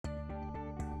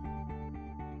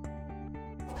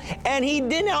And he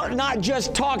did not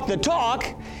just talk the talk,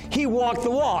 he walked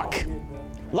the walk.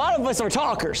 A lot of us are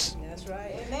talkers. That's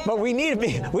right. Amen. But we need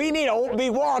to be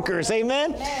walkers,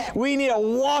 amen? We need to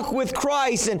walk with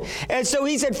Christ. And so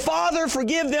he said, Father,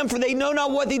 forgive them, for they know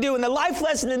not what they do. And the life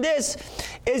lesson in this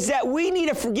is that we need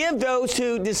to forgive those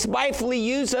who despitefully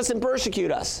use us and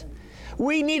persecute us.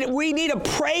 We need to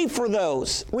pray for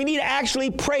those. We need to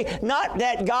actually pray. Not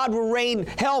that God will rain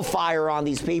hellfire on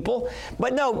these people,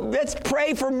 but no, let's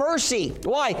pray for mercy.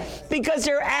 Why? Because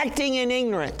they're acting in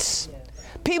ignorance.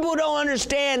 People don't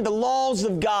understand the laws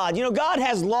of God. You know, God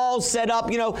has laws set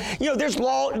up. You know,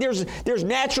 there's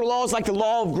natural laws like the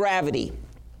law of gravity.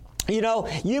 You know,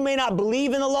 you may not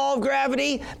believe in the law of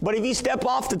gravity, but if you step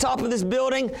off the top of this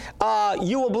building,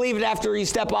 you will believe it after you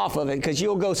step off of it, because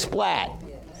you'll go splat.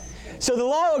 So the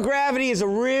law of gravity is a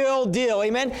real deal,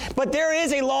 amen? But there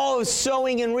is a law of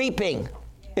sowing and reaping.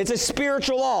 It's a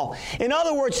spiritual law. In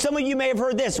other words, some of you may have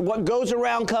heard this: what goes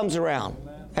around comes around.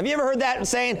 Have you ever heard that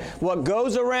saying? What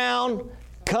goes around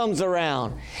comes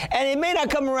around. And it may not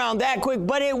come around that quick,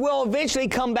 but it will eventually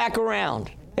come back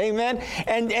around. Amen.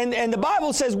 And the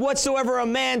Bible says, whatsoever a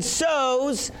man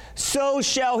sows, so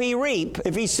shall he reap.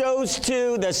 If he sows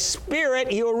to the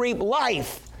Spirit, he will reap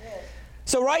life.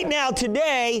 So right now,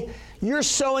 today, you're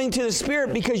sowing to the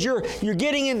Spirit because you're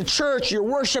getting into church, you're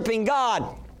worshiping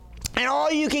God. And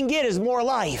all you can get is more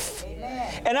life.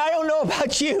 Amen. And I don't know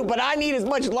about you, but I need as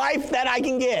much life that I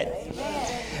can get.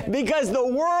 Amen. Because the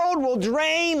world will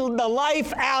drain the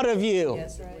life out of you.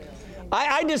 That's right.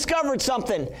 I discovered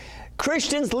something.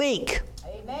 Christians leak.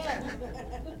 Amen.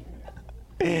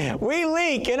 We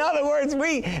leak. In other words,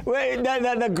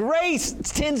 the grace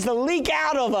tends to leak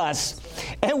out of us.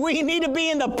 And we need to be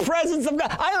in the presence of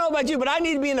God. I don't know about you, but I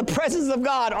need to be in the presence of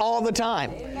God all the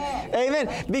time. Amen.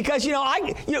 Amen. Because,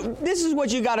 this is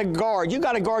what you got to guard. You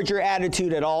got to guard your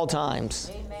attitude at all times.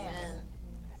 Amen.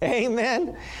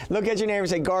 Amen. Look at your neighbor and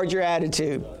say, guard your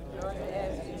attitude.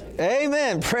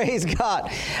 Amen. Praise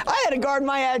God. I had to guard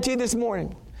my attitude this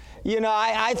morning.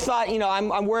 I thought,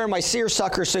 I'm wearing my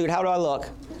seersucker suit. How do I look?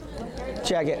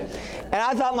 Check it. And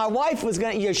I thought my wife was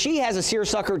going to, she has a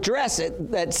seersucker dress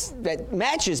that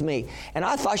matches me. And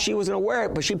I thought she was going to wear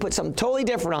it, but she put something totally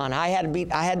different on. I had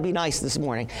to be nice this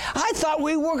morning. I thought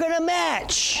we were going to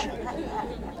match.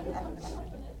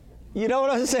 You know what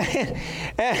I'm saying?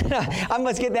 And I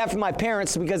must get that from my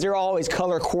parents because they're always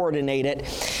color coordinated.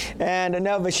 And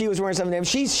no, but she was wearing something.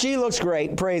 She looks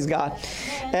great. Praise God.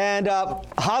 And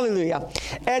hallelujah.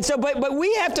 And so, but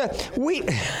we have to,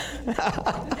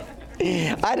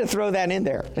 I had to throw that in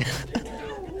there.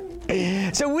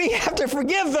 So we have to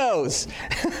forgive those.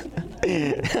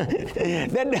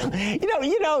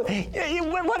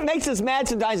 What makes us mad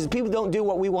sometimes is people don't do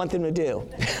what we want them to do.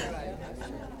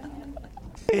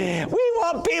 We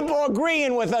want people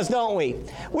agreeing with us, don't we?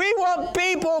 We want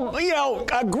people,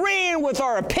 agreeing with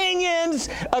our opinions,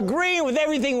 agreeing with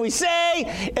everything we say.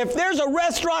 If there's a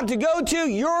restaurant to go to,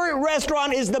 your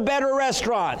restaurant is the better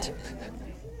restaurant.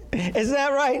 Isn't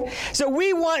that right? So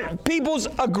we want people's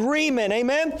agreement,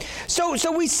 amen?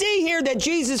 So we see here that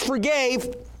Jesus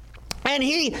forgave. And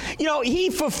he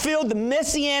fulfilled the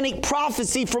messianic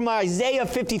prophecy from Isaiah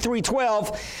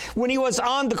 53:12 when he was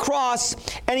on the cross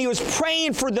and he was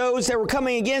praying for those that were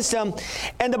coming against him.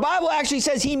 And the Bible actually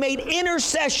says he made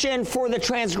intercession for the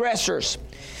transgressors.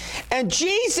 And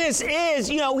Jesus is,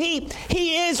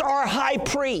 he is our high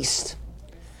priest.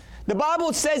 The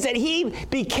Bible says that he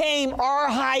became our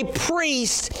high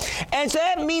priest. And so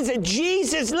that means that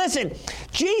Jesus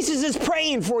is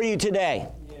praying for you today.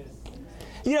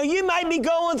 You might be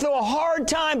going through a hard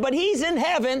time, but he's in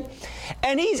heaven,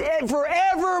 and he's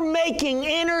forever making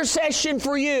intercession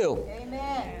for you.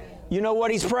 Amen. You know what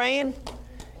he's praying?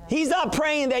 He's not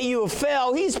praying that you will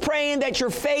fail. He's praying that your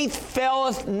faith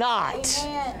faileth not.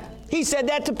 Amen. He said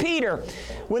that to Peter.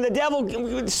 When the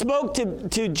devil spoke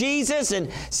to Jesus,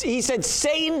 and he said,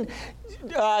 Satan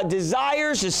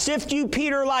desires to sift you,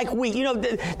 Peter, like wheat.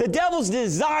 The devil's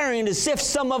desiring to sift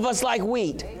some of us like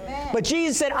wheat. Amen. But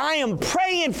Jesus said, I am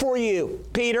praying for you,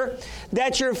 Peter,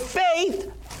 that your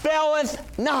faith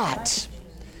faileth not.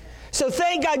 So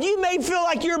thank God. You may feel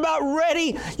like you're about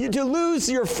ready to lose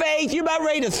your faith. You're about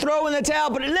ready to throw in the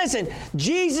towel. But listen,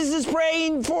 Jesus is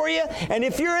praying for you. And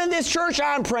if you're in this church,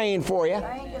 I'm praying for you.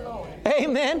 Thank you, Lord.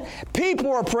 Amen.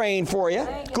 People are praying for you.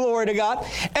 Glory to God.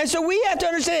 And so we have to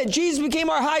understand that Jesus became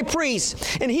our high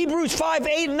priest. In Hebrews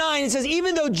 5:8-9, it says,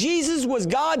 even though Jesus was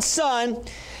God's son,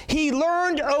 he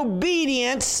learned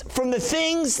obedience from the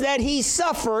things that he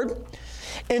suffered.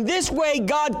 In this way,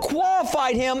 God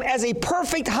qualified him as a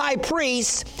perfect high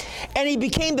priest, and he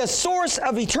became the source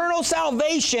of eternal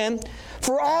salvation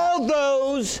for all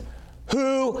those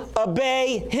who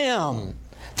obey him.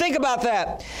 Think about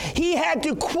that. He had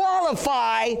to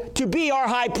qualify to be our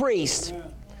high priest.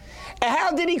 And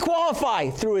how did he qualify?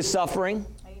 Through his suffering.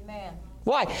 Amen.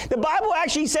 Why? The Bible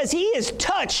actually says he is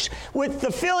touched with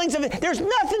the feelings of it. There's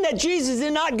nothing that Jesus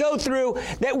did not go through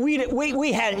that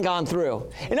we hadn't gone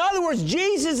through. In other words,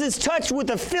 Jesus is touched with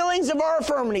the feelings of our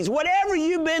infirmities. Whatever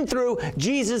you've been through,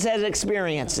 Jesus has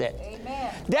experienced it.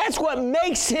 Amen. That's what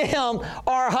makes him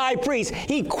our high priest.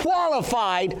 He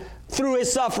qualified through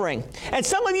his suffering. And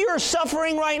some of you are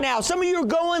suffering right now. Some of you are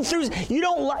going through,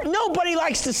 nobody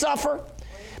likes to suffer.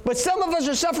 But some of us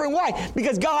are suffering. Why?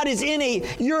 Because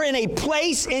you're in a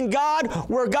place in God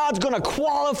where God's going to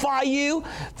qualify you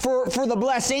for the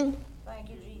blessing.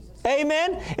 Thank you, Jesus.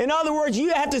 Amen? In other words,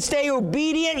 you have to stay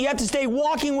obedient. You have to stay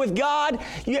walking with God.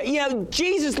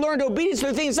 Jesus learned obedience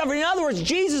through things of suffering. In other words,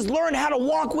 Jesus learned how to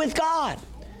walk with God.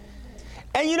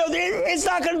 And it's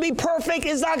not going to be perfect.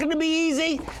 It's not going to be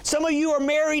easy. Some of you are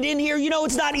married in here.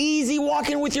 It's not easy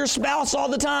walking with your spouse all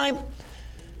the time.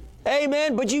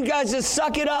 Amen. But you guys just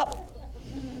suck it up.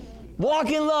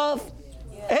 Walk in love.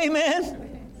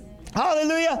 Amen.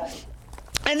 Hallelujah.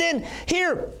 And then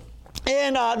here,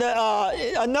 and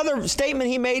another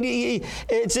statement he made,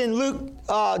 it's in Luke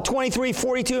 23,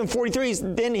 42 and 43.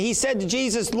 Then he said to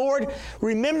Jesus, Lord,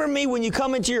 remember me when you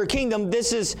come into your kingdom.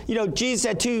 This is, Jesus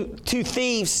had two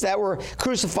thieves that were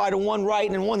crucified, on one right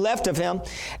and one left of him.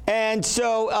 And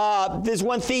so this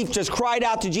one thief just cried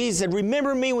out to Jesus, said,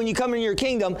 remember me when you come into your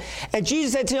kingdom. And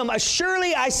Jesus said to him,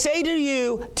 surely I say to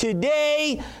you,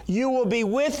 today you will be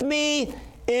with me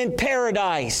in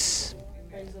paradise.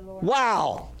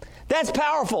 Wow. That's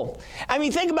powerful. I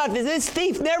mean, think about this. This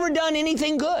thief never done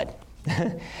anything good.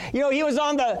 He was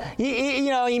on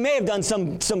he may have done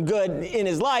some good in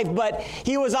his life, but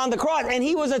he was on the cross, and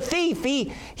he was a thief.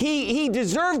 He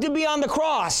deserved to be on the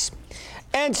cross.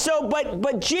 And so,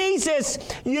 but Jesus,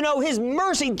 his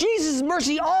mercy, Jesus'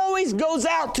 mercy always goes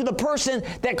out to the person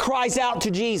that cries out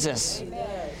to Jesus.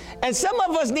 Amen. And some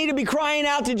of us need to be crying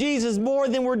out to Jesus more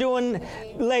than we're doing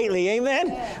lately. Amen?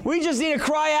 Yes. We just need to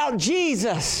cry out,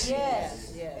 Jesus.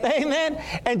 Yes. Amen?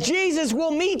 And Jesus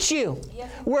will meet you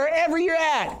wherever you're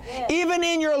at. Yes. Even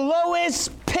in your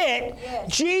lowest pit,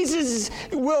 Jesus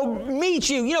will meet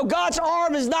you. God's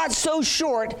arm is not so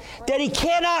short that he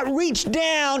cannot reach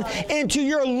down into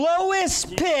your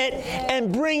lowest pit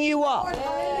and bring you up.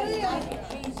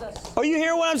 Are you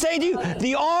hearing what I'm saying to you?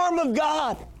 The arm of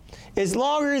God is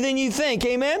longer than you think.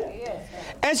 Amen? Yes.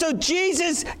 And so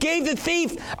Jesus gave the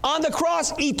thief on the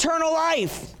cross eternal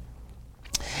life.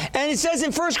 And it says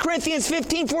in 1 Corinthians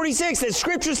 15:46 that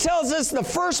Scripture tells us the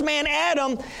first man,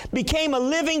 Adam, became a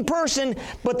living person,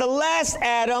 but the last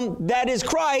Adam, that is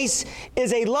Christ,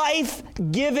 is a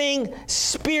life-giving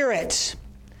spirit.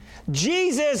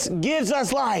 Jesus gives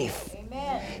us life.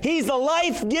 Amen. He's the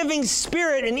life-giving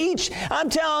spirit. And I'm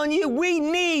telling you, we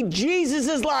need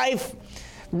Jesus' life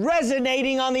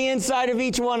resonating on the inside of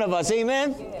each one of us.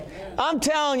 Amen? I'm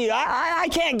telling you, I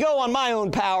can't go on my own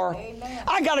power.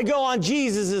 I got to go on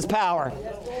Jesus' power.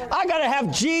 I got to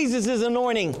have Jesus'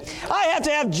 anointing. I have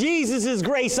to have Jesus'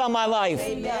 grace on my life.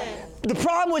 Amen. The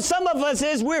problem with some of us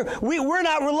is we're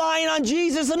not relying on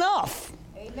Jesus enough.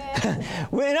 Amen.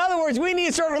 In other words, we need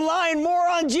to start relying more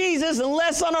on Jesus and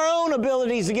less on our own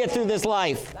abilities to get through this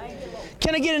life.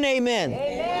 Can I get an amen?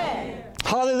 Amen.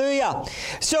 Hallelujah.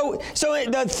 So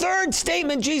the third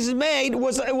statement Jesus made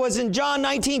was in John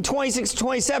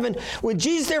 19:26-27. When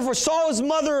Jesus therefore saw his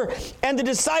mother and the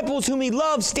disciples whom he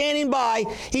loved standing by,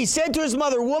 he said to his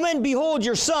mother, Woman, behold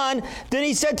your son. Then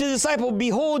he said to the disciple,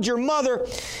 Behold your mother.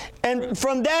 And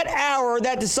from that hour,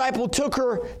 that disciple took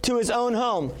her to his own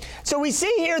home. So we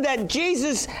see here that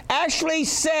Jesus actually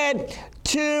said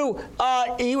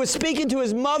he was speaking to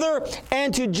his mother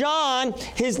and to John,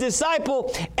 his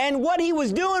disciple, and what he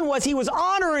was doing was he was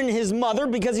honoring his mother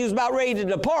because he was about ready to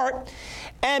depart,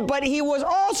 but he was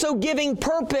also giving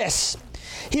purpose.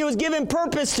 He was giving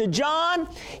purpose to John.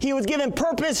 He was giving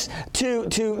purpose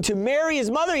to Mary, his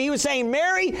mother. He was saying,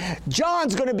 Mary,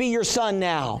 John's going to be your son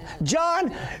now.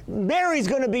 John, Mary's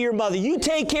going to be your mother. You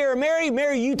take care of Mary.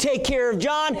 Mary, you take care of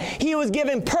John. He was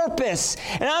giving purpose.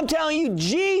 And I'm telling you,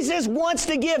 Jesus wants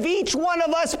to give each one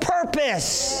of us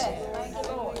purpose.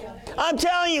 I'm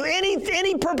telling you,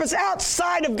 any purpose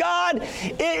outside of God,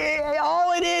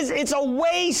 all it is, it's a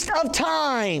waste of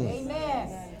time.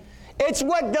 Amen. It's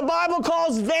what the Bible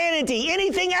calls vanity.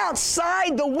 Anything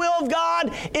outside the will of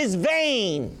God is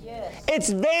vain. Yes. It's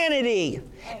vanity.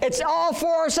 It's all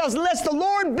for ourselves. Unless the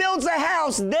Lord builds a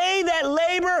house, they that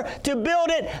labor to build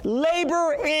it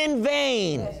labor in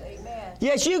vain. Amen.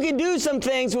 Yes, you can do some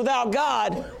things without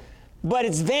God, but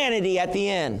it's vanity at the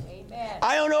end. Amen.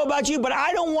 I don't know about you, but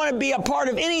I don't want to be a part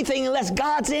of anything unless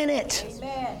God's in it.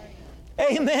 Amen.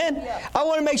 Amen. Yeah. I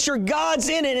want to make sure God's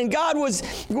in it, and God was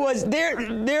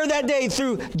there that day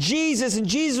through Jesus, and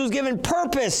Jesus was given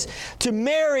purpose to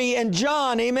Mary and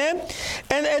John. Amen.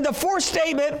 And the fourth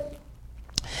statement,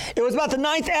 it was about the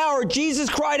 9th hour. Jesus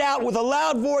cried out with a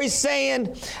loud voice,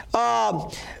 saying,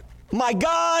 my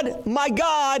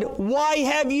God, why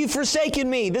have you forsaken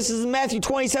me? This is Matthew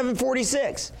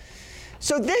 27:46.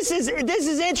 So this is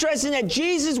interesting that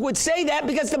Jesus would say that,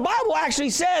 because the Bible actually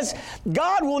says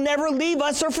God will never leave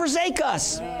us or forsake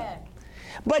us. Amen.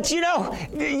 But you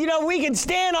know, we can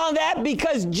stand on that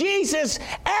because Jesus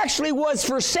actually was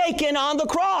forsaken on the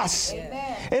cross.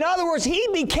 Amen. In other words, he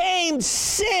became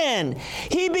sin.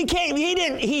 He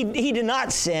did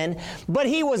not sin, but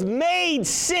he was made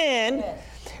sin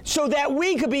so that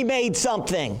we could be made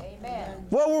something. Amen.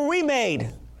 What were we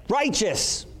made?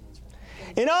 Righteous.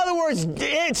 In other words,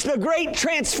 it's the great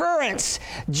transference.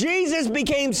 Jesus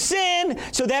became sin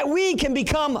so that we can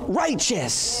become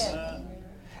righteous.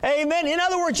 Amen. In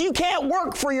other words, you can't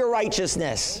work for your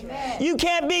righteousness. Amen. You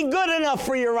can't be good enough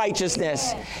for your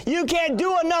righteousness. Amen. You can't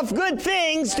do enough good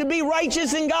things to be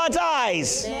righteous in God's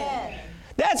eyes. Amen.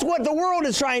 That's what the world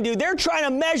is trying to do. They're trying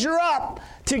to measure up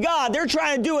to God. They're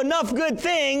trying to do enough good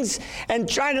things and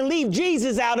trying to leave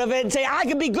Jesus out of it and say, I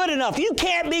can be good enough. You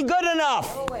can't be good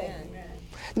enough. Go away.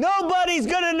 Nobody's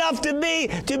good enough to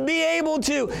be able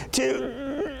to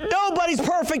nobody's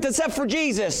perfect except for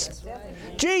Jesus.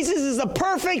 Jesus is the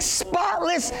perfect,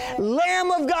 spotless Lamb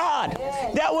of God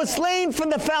that was slain from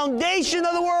the foundation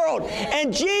of the world.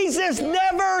 And Jesus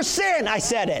never sinned. I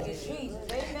said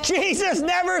it. Jesus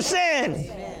never sinned.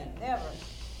 Amen. Never.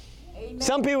 Amen.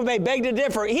 Some people may beg to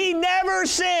differ. He never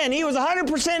sinned. He was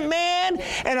 100% man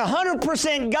and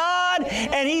 100% God,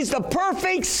 and he's the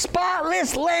perfect,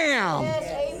 spotless Lamb.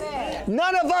 Yes, amen.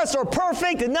 None of us are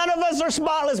perfect and none of us are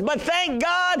spotless, but thank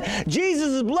God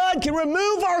Jesus' blood can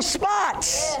remove our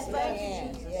spots. Yes,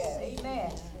 thank you, Jesus.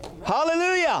 Amen.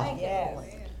 Hallelujah. Yes.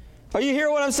 Are you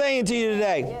hearing what I'm saying to you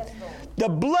today? Yes, Lord. The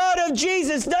blood of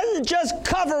Jesus doesn't just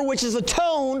cover, which is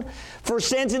atone for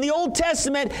sins. In the Old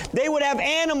Testament, they would have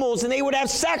animals and they would have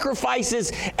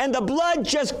sacrifices, and the blood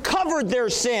just covered their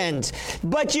sins.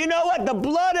 But you know what? The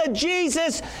blood of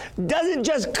Jesus doesn't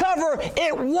just cover,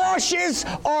 it washes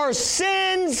our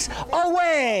sins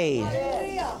away.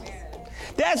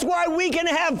 That's why we can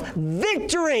have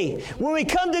victory when we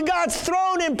come to God's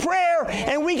throne in prayer,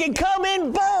 and we can come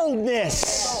in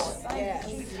boldness.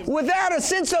 Without a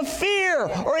sense of fear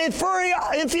or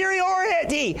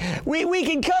inferiority. We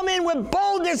can come in with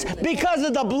boldness because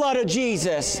of the blood of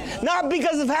Jesus. Not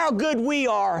because of how good we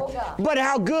are, but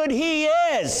how good He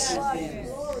is.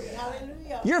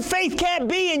 Your faith can't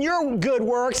be in your good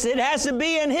works. It has to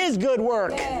be in His good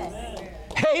work.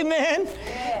 Amen.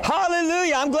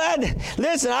 Hallelujah. I'm glad.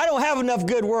 Listen, I don't have enough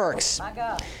good works. My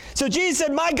God. So Jesus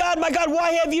said, my God,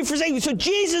 why have you forsaken me? So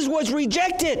Jesus was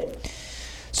rejected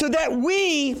so that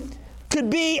we could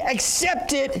be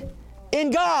accepted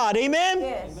in God. Amen?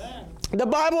 Yes. The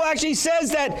Bible actually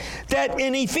says that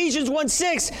in Ephesians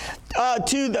 1:6,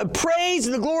 to the praise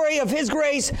and the glory of His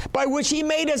grace by which He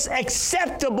made us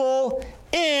acceptable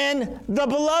in the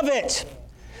beloved.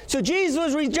 So Jesus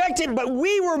was rejected, but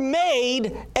we were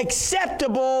made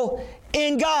acceptable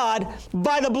in God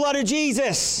by the blood of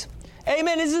Jesus.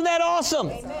 Amen. Isn't that awesome?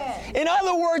 Amen. In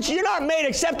other words, you're not made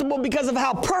acceptable because of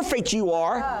how perfect you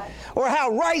are, or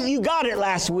how right you got it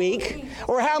last week,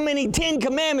 or how many 10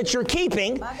 commandments you're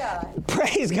keeping. My God.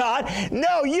 Praise God.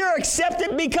 No, you're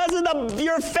accepted because of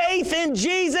your faith in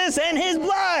Jesus and His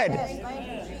blood. Yes, thank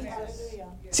you, Jesus.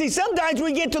 See, sometimes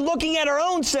we get to looking at our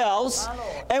own selves,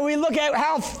 and we look at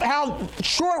how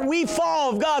short we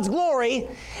fall of God's glory,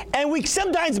 and we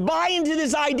sometimes buy into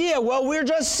this idea, well, we're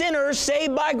just sinners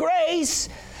saved by grace.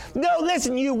 No,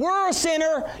 listen, you were a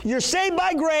sinner, you're saved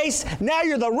by grace, now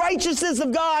you're the righteousness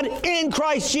of God in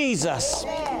Christ Jesus.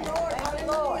 Amen. Thank you,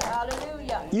 Lord.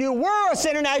 Hallelujah. You were a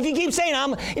sinner. Now, if you keep saying,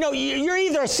 you're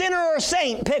either a sinner or a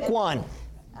saint, pick one.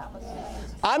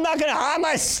 I'm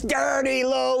a sturdy,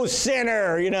 low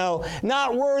sinner,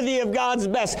 not worthy of God's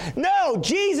best. No,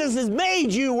 Jesus has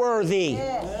made you worthy.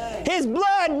 Yes. His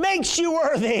blood makes you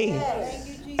worthy.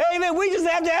 Yes. Amen. We just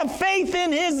have to have faith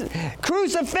in His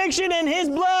crucifixion and His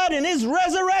blood and His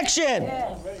resurrection.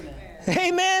 Yes.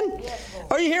 Amen.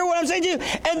 Are you hearing what I'm saying to you?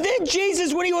 And then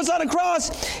Jesus, when he was on the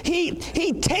cross, he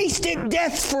tasted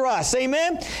death for us.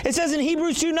 Amen? It says in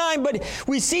Hebrews 2:9, but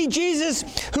we see Jesus,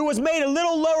 who was made a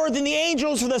little lower than the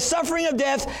angels for the suffering of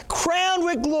death, crowned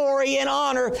with glory and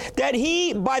honor, that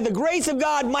he, by the grace of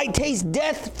God, might taste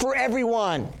death for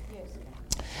everyone.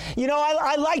 You know,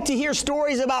 I like to hear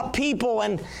stories about people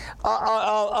and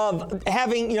of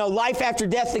having, life after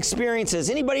death experiences.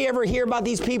 Anybody ever hear about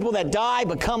these people that die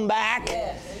but come back?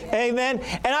 Yes. Amen.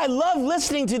 And I love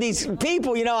listening to these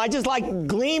people. I just like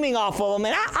gleaming off of them.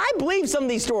 And I believe some of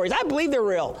these stories. I believe they're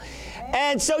real.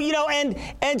 And so,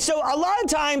 and so a lot of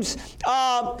times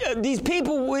these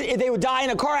people, they would die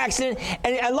in a car accident,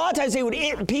 and a lot of times they would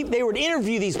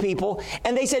interview these people,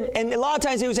 and they said, and a lot of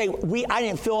times they would say, I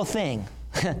didn't feel a thing.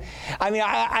 I mean,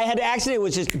 I had an accident. It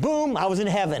was just boom, I was in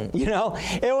heaven.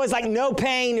 It was like no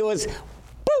pain. It was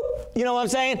boop. You know what I'm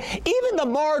saying? Even the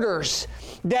martyrs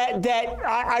that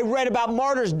I read about,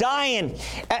 martyrs dying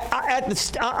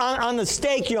on the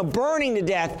stake, burning to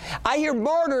death. I hear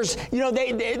martyrs,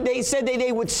 they said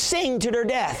they would sing to their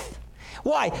death.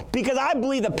 Why? Because I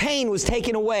believe the pain was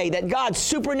taken away, that God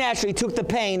supernaturally took the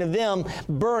pain of them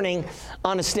burning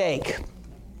on a stake.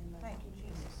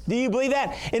 Do you believe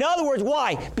that? In other words,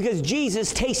 why? Because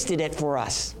Jesus tasted it for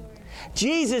us.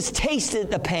 Jesus tasted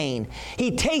the pain.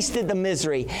 He tasted the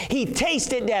misery. He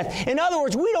tasted death. In other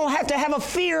words, we don't have to have a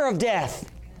fear of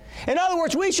death. In other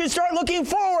words, we should start looking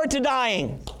forward to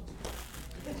dying.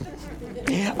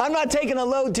 I'm not taking a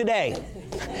load today.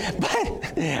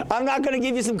 But I'm not going to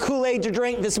give you some Kool-Aid to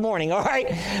drink this morning, all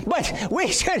right? But we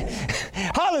should,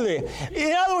 hallelujah.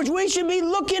 In other words, we should be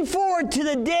looking forward to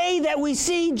the day that we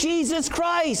see Jesus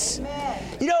Christ.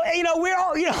 Amen.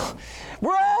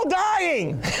 We're all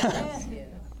dying.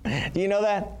 Do you know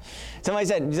that?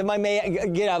 Somebody may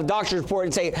get a doctor's report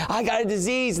and say, I got a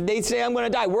disease, and they say I'm going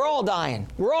to die. We're all dying.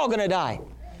 We're all going to die.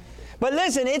 But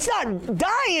listen, it's not,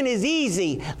 dying is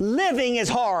easy. Living is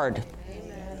hard.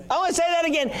 I want to say that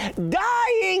again.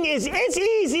 Dying it's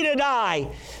easy to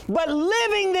die. But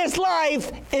living this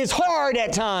life is hard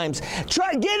at times.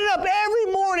 Getting up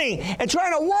every morning and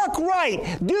trying to walk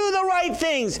right, do the right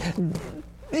things.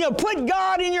 Put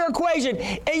God in your equation.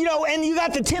 And you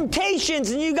got the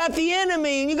temptations, and you got the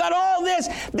enemy, and you got all this.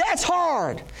 That's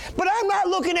hard. But I'm not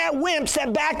looking at wimps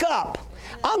that back up.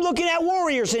 I'm looking at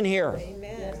warriors in here.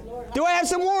 Amen. Do I have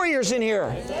some warriors in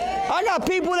here? Yes. I got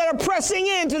people that are pressing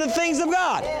into the things of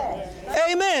God. Yes.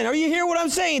 Amen. Are you hearing what I'm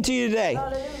saying to you today?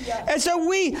 Hallelujah. And so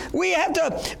we have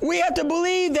to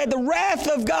believe that the wrath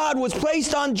of God was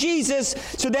placed on Jesus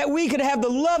so that we could have the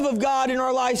love of God in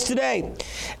our lives today.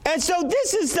 And so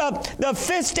this is the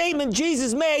fifth statement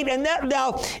Jesus made, and that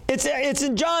now it's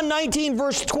in John 19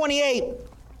 verse 28.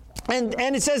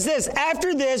 And it says this,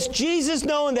 after this, Jesus,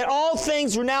 knowing that all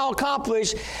things were now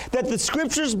accomplished, that the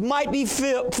scriptures might be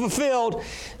fulfilled,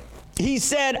 he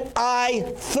said,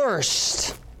 I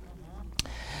thirst.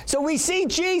 So we see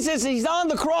Jesus, he's on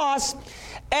the cross,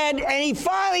 and he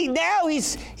finally, now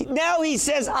he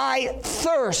says, I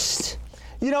thirst.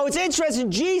 It's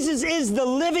interesting, Jesus is the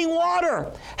living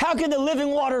water. How can the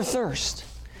living water thirst?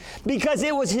 Because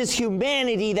it was his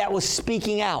humanity that was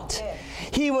speaking out.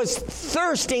 He was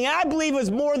thirsting. I believe it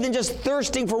was more than just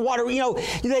thirsting for water.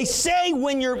 They say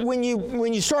when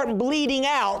you start bleeding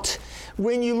out,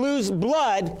 when you lose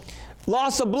blood,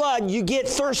 loss of blood, you get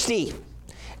thirsty.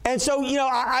 And so,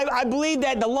 I believe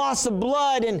that the loss of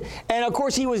blood and of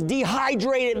course he was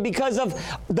dehydrated because of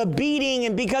the beating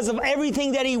and because of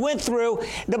everything that he went through.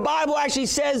 The Bible actually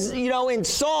says, in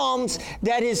Psalms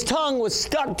that his tongue was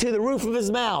stuck to the roof of his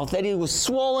mouth, that he was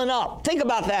swollen up. Think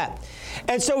about that.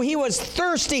 And so he was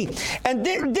thirsty. And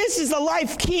this is the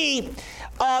life key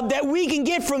that we can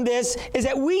get from this, is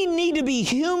that we need to be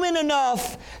human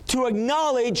enough to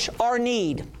acknowledge our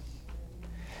need.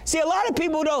 See, a lot of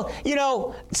people don't,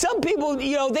 some people,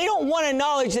 they don't want to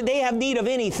acknowledge that they have need of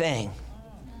anything.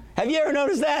 Have you ever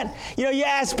noticed that? You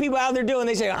ask people how they're doing,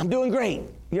 they say, I'm doing great.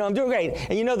 I'm doing great.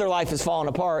 And their life is falling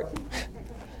apart.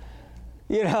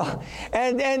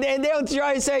 And they'll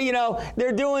try to say,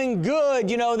 they're doing good,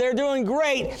 they're doing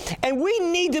great. And we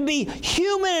need to be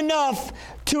human enough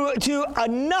to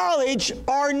acknowledge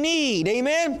our need.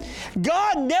 Amen?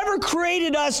 God never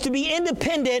created us to be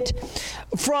independent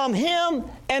from Him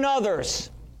and others.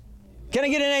 Can I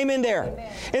get an amen there?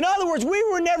 Amen. In other words, we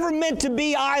were never meant to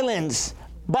be islands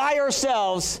by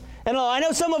ourselves. And I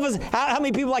know some of us, how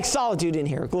many people like solitude in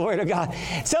here? Glory to God.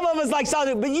 Some of us like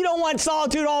solitude, but you don't want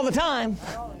solitude all the time.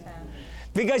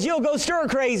 Because you'll go stir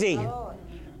crazy.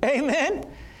 Amen?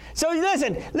 So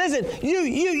listen,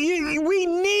 we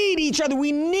need each other.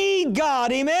 We need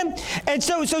God, amen? And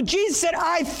so Jesus said,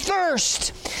 I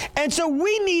thirst. And so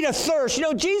we need a thirst. You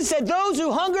know, Jesus said, those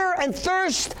who hunger and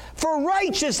thirst for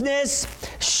righteousness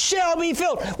shall be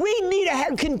filled. We need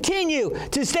to continue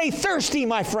to stay thirsty,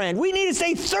 my friend. We need to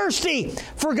stay thirsty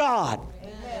for God.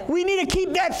 Amen. We need to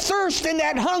keep that thirst and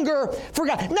that hunger for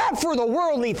God, not for the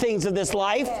worldly things of this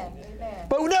life. Amen.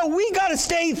 But no, we got to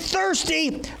stay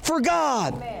thirsty for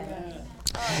God. Amen.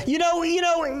 You know,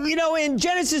 in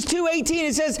Genesis 2:18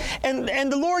 it says,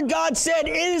 and the Lord God said,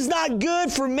 it is not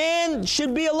good for man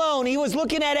should be alone. He was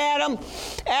looking at Adam.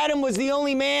 Adam was the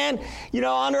only man,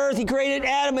 on earth. He created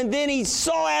Adam, and then he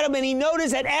saw Adam, and he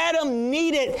noticed that Adam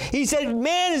needed. He said,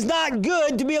 man is not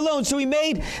good to be alone. So he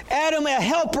made Adam a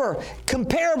helper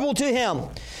comparable to him.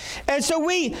 And so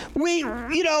we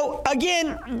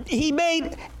again, he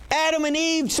made Adam and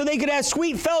Eve so they could have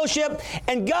sweet fellowship,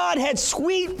 and God had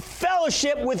sweet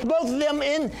fellowship with both of them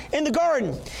in the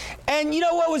garden. And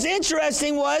what was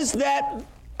interesting was that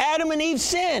Adam and Eve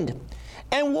sinned.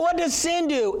 And what does sin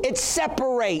do? It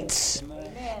separates.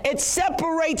 Amen. It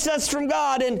separates us from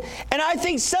God. And I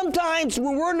think sometimes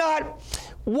when we're not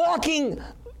walking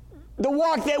the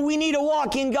walk that we need to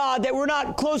walk in God, that we're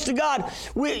not close to God,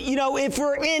 if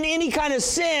we're in any kind of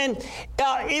sin,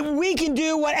 we can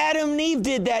do what Adam and Eve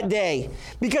did that day.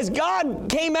 Because God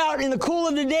came out in the cool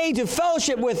of the day to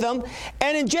fellowship with them.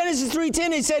 And in Genesis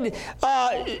 3:10,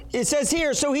 it says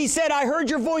here, so he said, I heard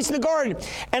your voice in the garden,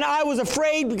 and I was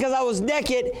afraid because I was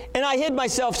naked, and I hid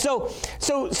myself. So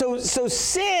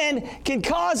sin can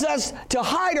cause us to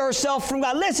hide ourselves from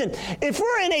God. Listen, if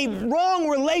we're in a wrong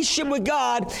relationship with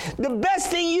God, the best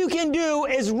thing you can do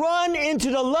is run into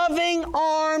the loving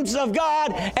arms of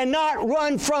God and not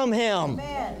run from Him.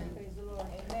 Amen.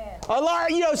 A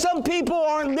lot, some people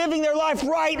aren't living their life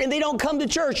right and they don't come to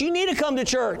church. You need to come to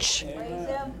church.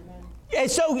 Amen.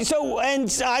 And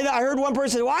I heard one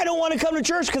person say, well, I don't want to come to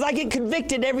church because I get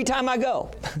convicted every time I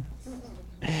go.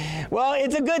 Well,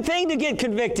 it's a good thing to get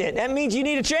convicted. That means you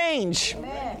need to change.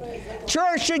 Amen.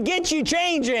 Church should get you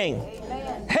changing.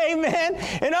 Amen. Amen.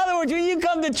 In other words, when you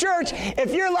come to church,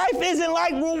 if your life isn't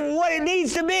like what it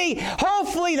needs to be,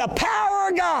 hopefully the power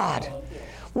of God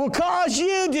will cause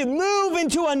you to move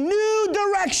into a new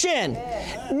direction,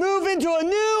 move into a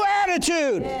new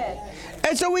attitude.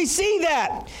 And so we see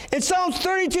that. In Psalms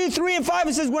 32:3-5,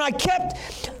 it says, when I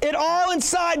kept it all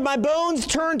inside, my bones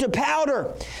turned to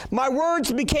powder. My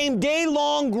words became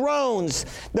day-long groans.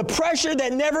 The pressure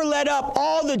that never let up,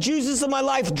 all the juices of my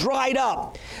life dried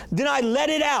up. Then I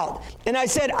let it out, and I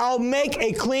said, I'll make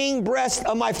a clean breast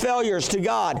of my failures to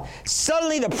God.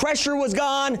 Suddenly the pressure was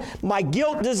gone, my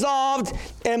guilt dissolved,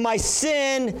 and my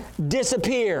sin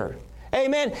disappeared.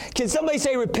 Amen. Can somebody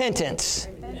say repentance?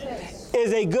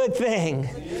 Is a good thing.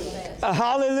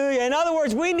 Hallelujah. In other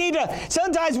words,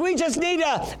 sometimes we just need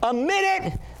to admit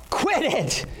it, quit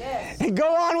it, and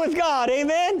go on with God.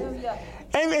 Amen?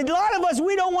 And a lot of us,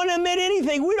 we don't want to admit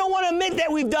anything. We don't want to admit that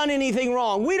we've done anything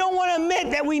wrong. We don't want to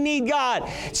admit that we need God.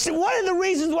 So one of the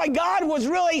reasons why God was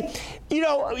really,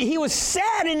 He was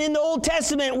saddened in the Old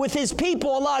Testament with His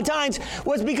people a lot of times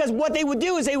was because what they would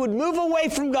do is they would move away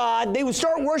from God. They would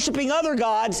start worshiping other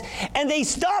gods, and they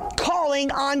stopped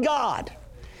calling on God.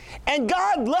 And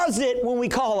God loves it when we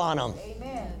call on Him.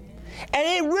 Amen. And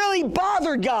it really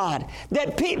bothered God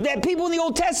that people in the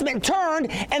Old Testament turned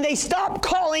and they stopped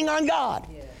calling on God.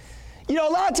 A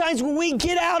lot of times when we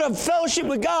get out of fellowship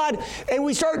with God and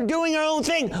we start doing our own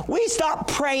thing, we stop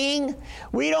praying.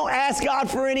 We don't ask God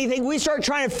for anything. We start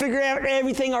trying to figure out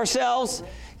everything ourselves.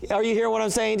 Are you hearing what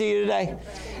I'm saying to you today?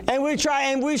 And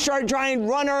we start trying to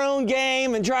run our own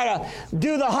game and try to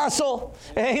do the hustle.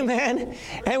 Amen.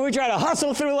 And we try to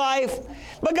hustle through life.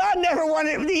 But God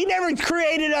He never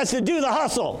created us to do the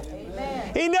hustle.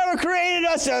 Amen. He never created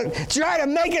us to try to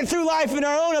make it through life in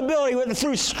our own ability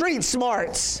through street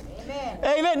smarts. Amen.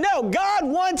 Amen. No, God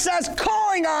wants us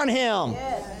calling on Him.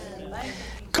 Yes.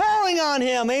 Calling on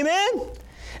Him. Amen.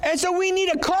 And so we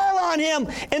need to call on Him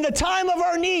in the time of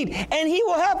our need, and He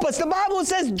will help us. The Bible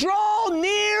says, draw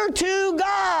near to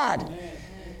God,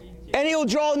 and He will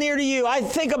draw near to you. I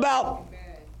think about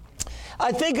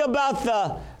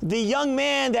the young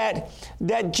man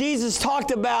that Jesus talked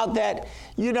about, that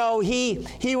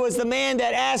he was the man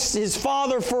that asked his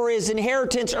father for his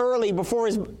inheritance early before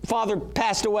his father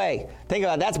passed away. Think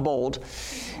about it, that's bold.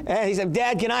 And he said,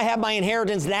 Dad, can I have my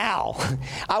inheritance now?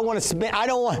 I want to spend. I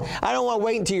don't want to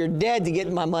wait until you're dead to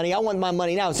get my money. I want my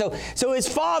money now. So his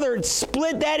father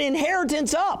split that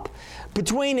inheritance up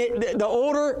between the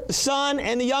older son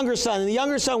and the younger son. And the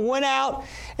younger son went out,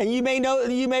 and you may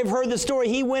have heard the story.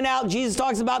 He went out. Jesus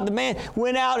talks about the man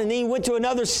went out, and then he went to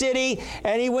another city,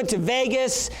 and he went to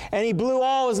Vegas, and he blew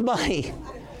all his money.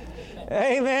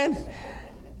 Amen.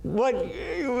 What's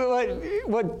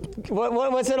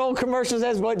that old commercial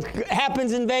says? What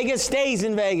happens in Vegas stays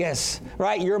in Vegas,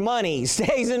 right? Your money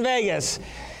stays in Vegas.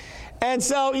 And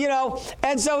so,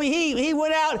 he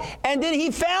went out, and then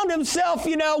he found himself,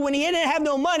 when he didn't have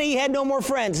no money, he had no more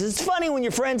friends. It's funny when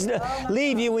your friends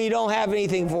leave you when you don't have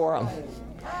anything for them.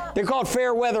 They're called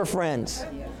fair weather friends.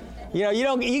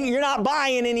 You're not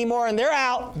buying anymore, and they're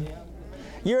out.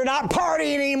 You're not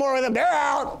partying anymore with them, they're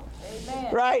out.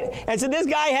 Right? And so this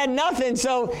guy had nothing.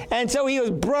 So he was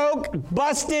broke,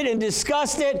 busted, and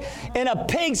disgusted in a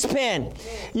pig's pen,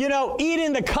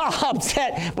 eating the cobs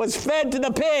that was fed to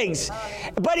the pigs.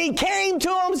 But he came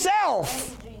to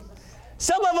himself.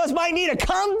 Some of us might need to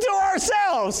come to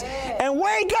ourselves and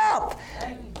wake up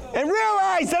and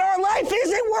realize that our life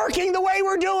isn't working the way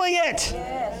we're doing it.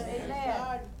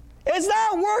 It's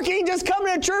not working just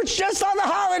coming to church just on the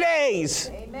holidays.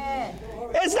 Amen.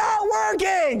 It's not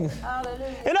working.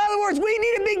 Hallelujah. In other words, we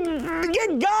need to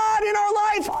get God in our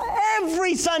life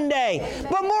every Sunday. Amen.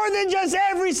 But more than just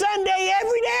every Sunday,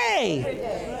 every day.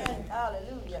 Amen.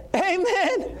 Hallelujah.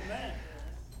 Amen.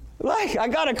 Like, I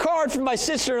got a card from my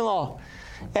sister-in-law,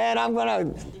 and I'm going to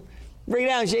bring it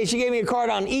down. She gave me a card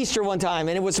on Easter one time,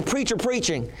 and it was a preacher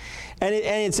preaching.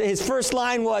 And his first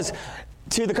line was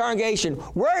to the congregation,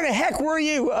 "Where the heck were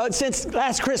you since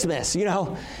last Christmas?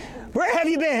 Where have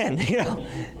you been?"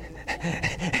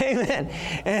 Amen.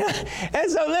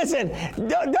 And so listen,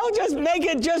 don't just make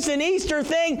it just an Easter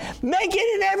thing. Make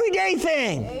it an everyday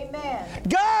thing. Amen.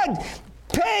 God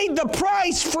paid the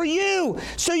price for you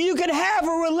so you could have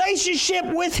a relationship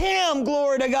with Him.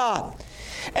 Glory to God.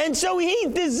 And so He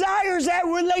desires that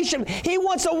relationship. He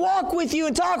wants to walk with you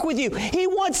and talk with you. He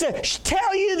wants to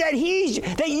tell you that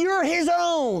you're His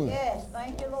own. Yes,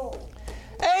 thank you, Lord.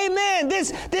 Amen.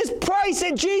 This price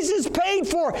that Jesus paid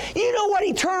for. You know what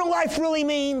eternal life really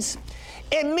means?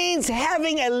 It means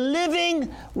having a living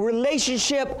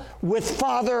relationship with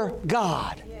Father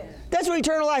God. That's what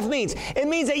eternal life means. It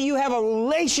means that you have a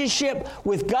relationship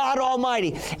with God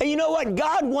Almighty. And you know what?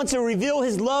 God wants to reveal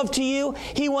His love to you.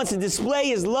 He wants to display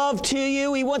His love to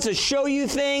you. He wants to show you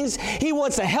things. He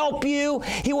wants to help you.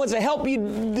 He wants to help you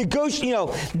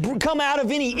come out of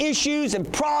any issues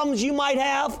and problems you might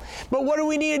have. But what do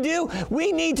we need to do?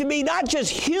 We need to be not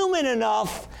just human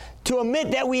enough to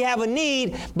admit that we have a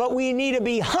need, but we need to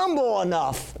be humble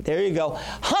enough. There you go.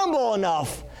 Humble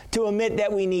enough to admit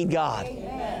that we need God.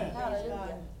 Amen.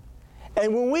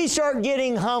 And when we start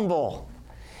getting humble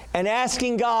and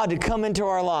asking God to come into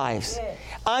our lives,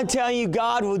 I'm telling you,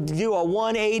 God will do a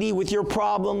 180 with your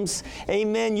problems.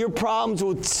 Amen. Your problems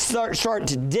will start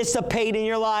to dissipate in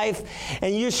your life,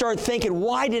 and you start thinking,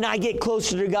 why didn't I get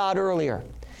closer to God earlier?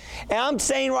 And I'm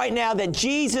saying right now that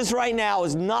Jesus right now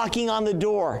is knocking on the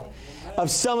door of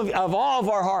all of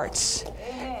our hearts.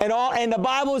 And the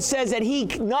Bible says that He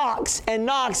knocks and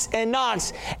knocks and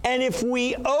knocks. And if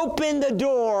we open the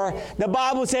door, the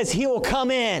Bible says He will come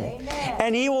in. Amen.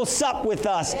 And He will sup with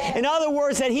us. In other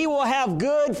words, that He will have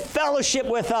good fellowship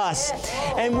with us.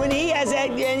 And when He has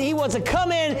that, and He wants to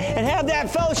come in and have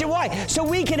that fellowship. Why? So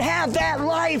we can have that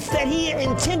life that He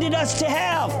intended us to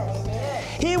have.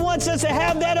 He wants us to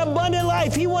have that abundant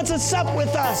life. He wants to sup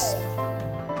with us.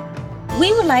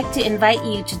 We would like to invite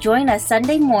you to join us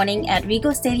Sunday morning at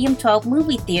Regal Stadium 12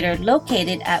 Movie Theater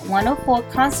located at 104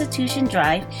 Constitution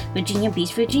Drive, Virginia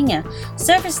Beach, Virginia.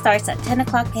 Service starts at 10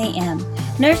 o'clock a.m.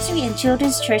 Nursery and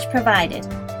Children's Church provided.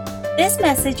 This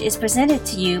message is presented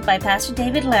to you by Pastor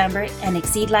David Lambert and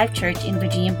Exceed Life Church in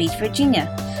Virginia Beach,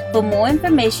 Virginia. For more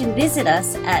information, visit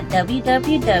us at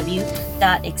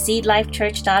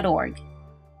www.exceedlifechurch.org.